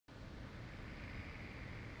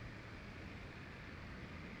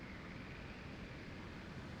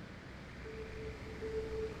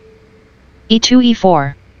e2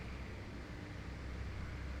 e4.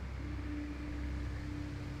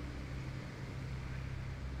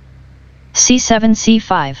 c7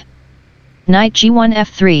 c5. Knight g1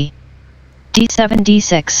 f3. d7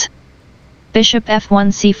 d6. Bishop f1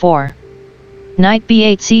 c4. Knight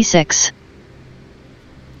b8 c6.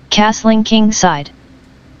 Castling king side.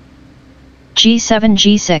 g7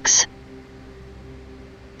 g6.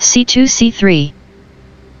 c2 c3.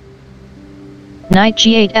 Knight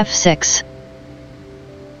g8 f6.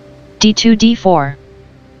 d2 d4.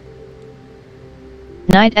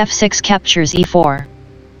 Knight f6 captures e4.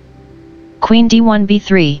 Queen d1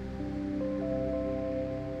 b3.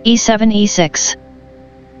 e7 e6.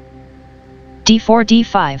 d4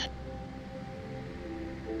 d5.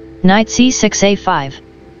 Knight c6 a5.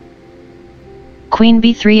 Queen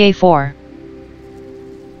b3 a4.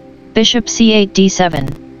 Bishop c8 d7.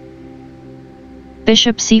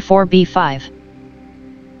 Bishop c4 b5.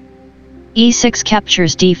 e6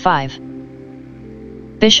 captures d5.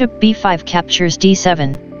 Bishop b5 captures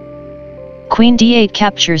d7. Queen d8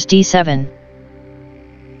 captures d7.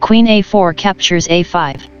 Queen a4 captures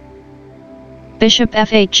a5. Bishop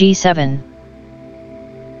f8 g7.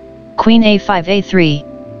 Queen a5 a3.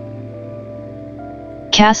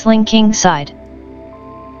 Castling king side.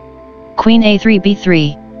 Queen a3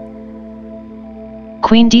 b3.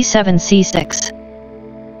 Queen d7 c6.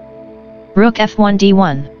 Rook f1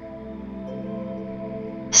 d1.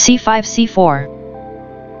 c5 c4.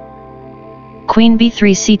 Queen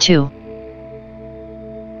b3 c2.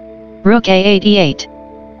 Rook a8 e8.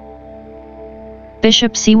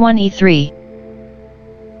 Bishop c1 e3.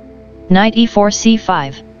 Knight e4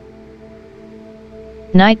 c5.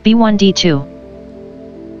 Knight b1 d2.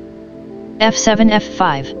 f7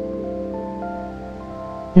 f5.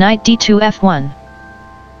 Knight d2 f1.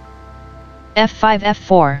 f5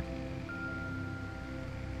 f4.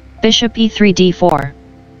 Bishop e3 d4.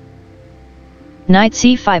 Knight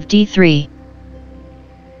c5 d3.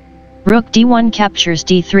 Rook d1 captures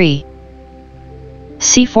d3.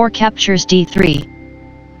 c4 captures d3.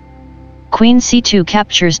 Queen c2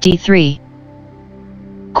 captures d3.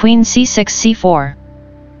 Queen c6 c4.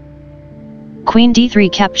 Queen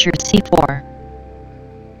d3 captures c4.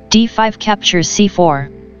 d5 captures c4.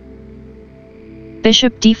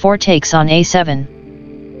 Bishop d4 takes on a7.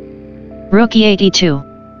 Rook e8 e2.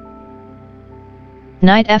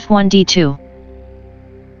 Knight f1 d2.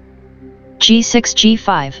 g6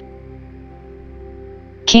 g5.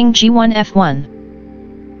 King g1 f1.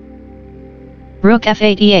 Rook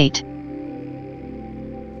f8 e8.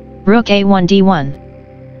 Rook a1 d1.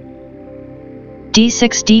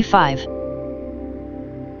 d6 d5.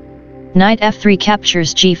 Knight f3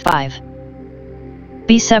 captures g5.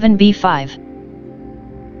 b7 b5.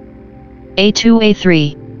 a2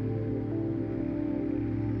 a3.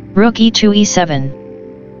 Rook e2 e7.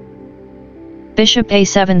 Bishop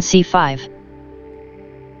a7 c5.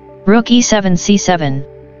 Rook e7 c7.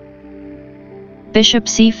 Bishop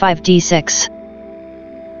c5 d6.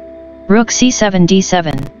 Rook c7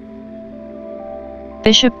 d7.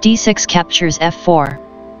 Bishop d6 captures f4.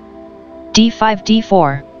 d5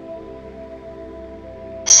 d4.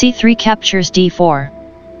 c3 captures d4.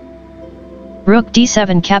 Rook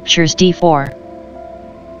d7 captures d4.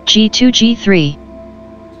 g2 g3.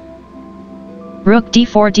 Rook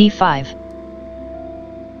d4 d5.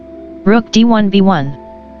 Rook d1 b1.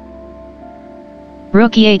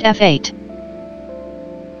 Rook e8 f8.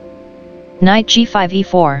 Knight g5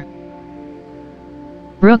 e4.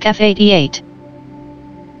 Rook f8 e8.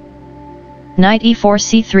 Knight e4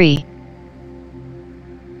 c3.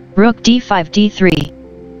 Rook d5 d3.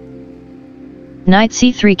 Knight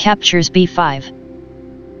c3 captures b5.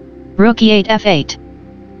 Rook e8 f8.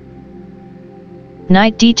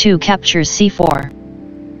 Knight d2 captures c4.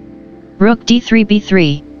 Rook d3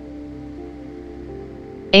 b3.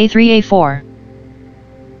 a3 a4.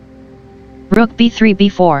 Rook b3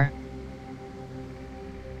 b4.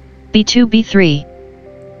 b2 b3.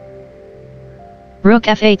 Rook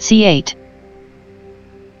f8 c8.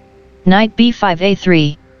 Knight b5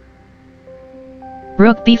 a3.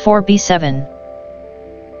 Rook b4 b7.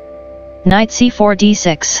 Knight c4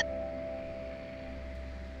 d6.